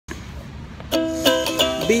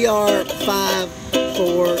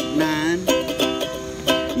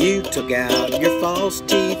BR549. You took out your false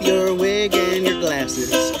teeth, your wig, and your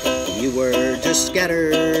glasses. You were just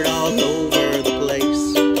scattered all over the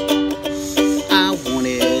place. I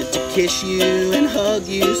wanted to kiss you and hug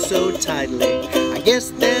you so tightly. I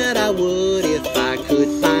guess that I would if I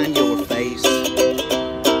could find your face.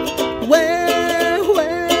 Where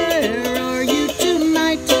are you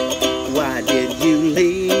tonight? Why did you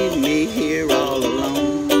leave me here all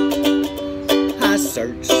alone? I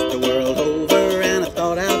searched the world over and I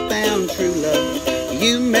thought I found true love.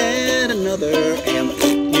 You met another and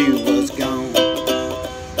you was gone.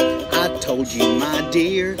 I told you, my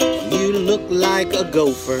dear, you look like a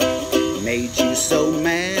gopher. Made you so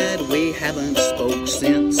mad we haven't spoke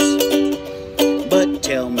since. But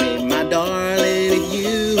tell me, my darling, if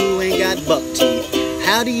you ain't got buck teeth,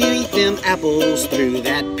 how do you eat them apples through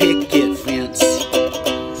that picket fence?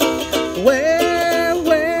 Where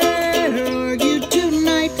are you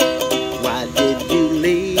tonight? Why did you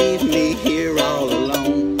leave me here all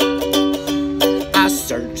alone? I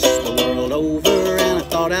searched the world over and I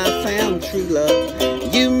thought I found true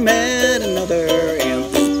love. You met another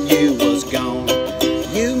and you was gone.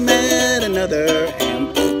 You met another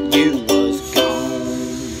and you was gone.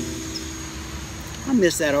 I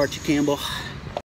miss that Archie Campbell.